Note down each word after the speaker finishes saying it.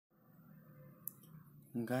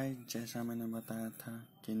Guys, जैसा मैंने बताया था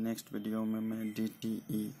कि नेक्स्ट वीडियो में मैं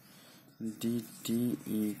DTE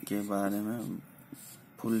के बारे में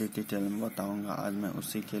फुल्ली डिटेल में बताऊंगा। आज मैं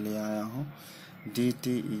उसी के लिए आया हूँ।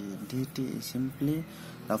 DTE simply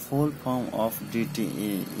the full form of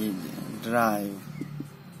DTE is drive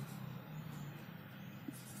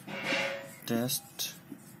test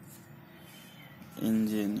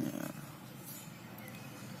engineer.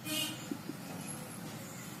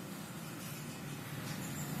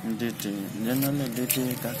 Generally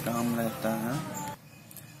DTE का काम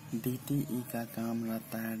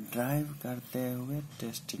रहता है ड्राइव करते हुए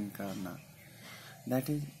टेस्टिंग करना। दैट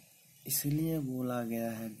इज इसलिए बोला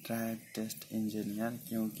गया है ड्राइव टेस्ट इंजीनियर,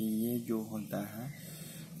 क्योंकि ये जो होता है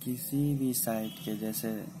किसी भी साइट के,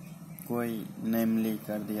 जैसे कोई नेमली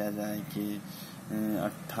कर दिया जाए कि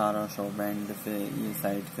 1800 बैंड पे ये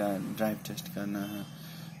साइट का ड्राइव टेस्ट करना है।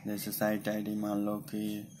 जैसे साइट आईडी मान लो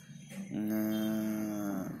कि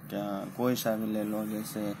क्या कोई सा भी ले लो,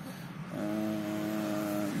 जैसे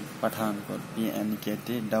पठानकोट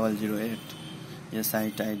PNKT 008 ये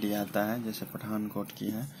साइट आईडी आता है। जैसे पठानकोट की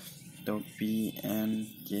है तो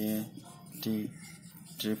PNKT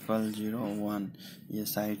 0001 ये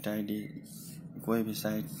साइट आईडी। कोई भी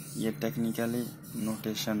साइट, ये टेक्निकली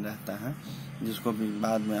नोटेशन रहता है जिसको भी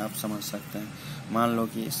बाद में आप समझ सकते हैं। मान लो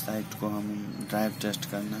कि इस साइट को हम ड्राइव टेस्ट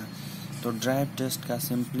करना है, तो ड्राइव टेस्ट का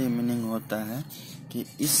सिंपली मीनिंग होता है कि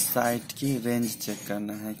इस साइट की रेंज चेक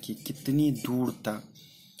करना है कि कितनी दूर तक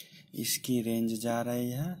इसकी रेंज जा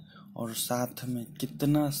रही है और साथ में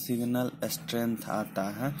कितना सिग्नल स्ट्रेंथ आता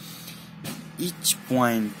है ईच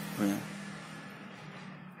पॉइंट पे,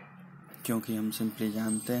 क्योंकि हम सिंपली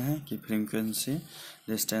जानते हैं कि फ्रीक्वेंसी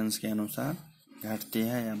डिस्टेंस के अनुसार घटती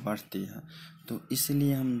है या बढ़ती है। तो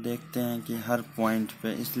इसलिए हम देखते हैं कि हर पॉइंट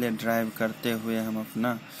पे, इसलिए ड्राइव करते हुए हम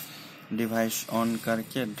अपना डिवाइस ऑन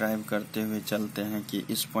करके ड्राइव करते हुए चलते हैं कि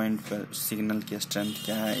इस पॉइंट पर सिग्नल की स्ट्रेंथ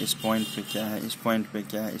क्या है, इस पॉइंट पे क्या है, इस पॉइंट पे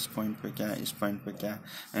क्या है, इस पॉइंट पे क्या है, इस पॉइंट पे क्या है,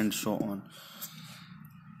 एंड सो ऑन।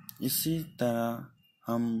 इसी तरह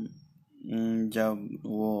हम जब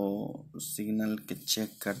वो सिग्नल के चेक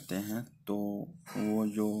करते हैं तो वो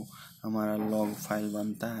जो हमारा लॉग फाइल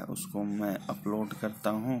बनता है उसको मैं अपलोड करता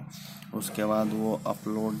हूँ। उसके बाद वो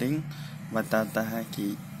अपलोडिंग बताता है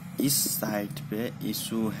कि इस साइट पे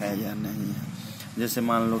इशू है या नहीं है। जैसे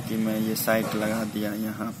मान लो कि मैं ये साइट लगा दिया,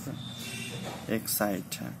 यहाँ पे एक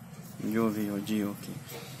साइट है जो भी हो जियो की।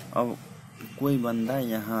 अब कोई बंदा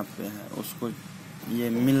यहाँ पे है, उसको ये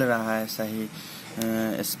मिल रहा है सही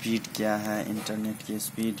स्पीड क्या है, इंटरनेट की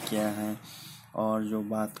स्पीड क्या है, और जो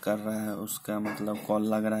बात कर रहा है उसका मतलब कॉल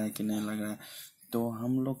लग रहा है कि नहीं लग रहा है। तो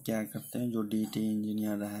हम लोग क्या करते हैं, जो DTE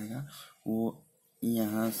इंजीनियर रहेगा वो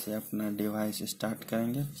यहाँ से अपना डिवाइस स्टार्ट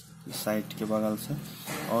करेंगे साइट के बगल से,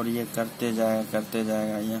 और ये करते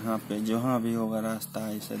जाएगा। यहाँ पे जहाँ भी होगा रास्ता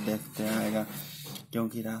इसे देखते आएगा,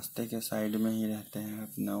 क्योंकि रास्ते के साइड में ही रहते हैं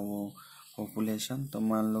अपना वो पॉपुलेशन। तो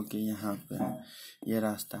मान लो कि यहाँ पे है, ये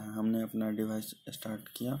रास्ता है, हमने अपना डिवाइस स्टार्ट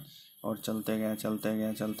किया और चलते गया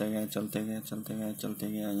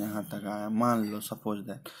यहाँ तक आया, मान लो सपोज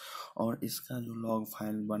दैट। और इसका जो लॉग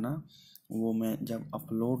फाइल बना वो मैं जब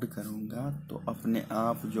अपलोड करूँगा तो अपने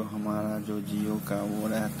आप जो हमारा जो जियो का वो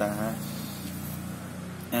रहता है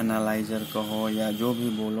एनालाइजर कहो या जो भी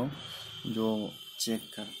बोलो, जो चेक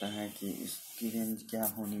करता है कि इसकी रेंज क्या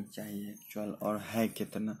होनी चाहिए एक्चुअल और है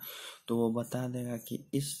कितना, तो वो बता देगा कि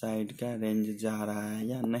इस साइड का रेंज जा रहा है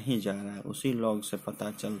या नहीं जा रहा है। उसी लॉग से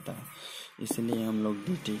पता चलता है। इसलिए हम लोग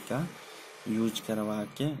DT का यूज करवा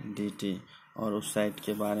के DT और उस साइट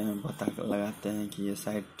के बारे में पता लगाते हैं कि ये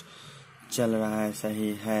साइट चल रहा है,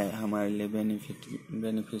 सही है, हमारे लिए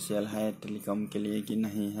बेनिफिशियल है टेलीकॉम के लिए कि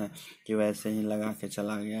नहीं है, कि वैसे ही लगा के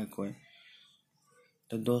चला गया कोई।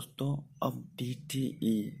 तो दोस्तों, अब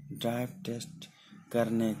DTE ड्राइव टेस्ट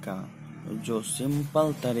करने का जो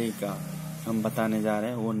सिंपल तरीका हम बताने जा रहे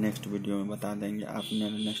हैं वो नेक्स्ट वीडियो में बता देंगे। आप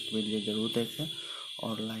मेरा नेक्स्ट वीडियो ज़रूर देखें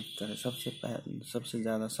और लाइक करें। सबसे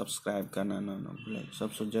ज़्यादा सब्सक्राइब करना ना भूलें,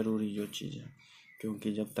 सबसे ज़रूरी जो चीज़ है,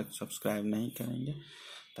 क्योंकि जब तक सब्सक्राइब नहीं करेंगे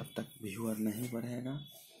तब तक व्यूअर नहीं बढ़ेगा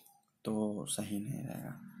तो सही नहीं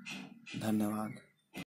रहेगा। धन्यवाद।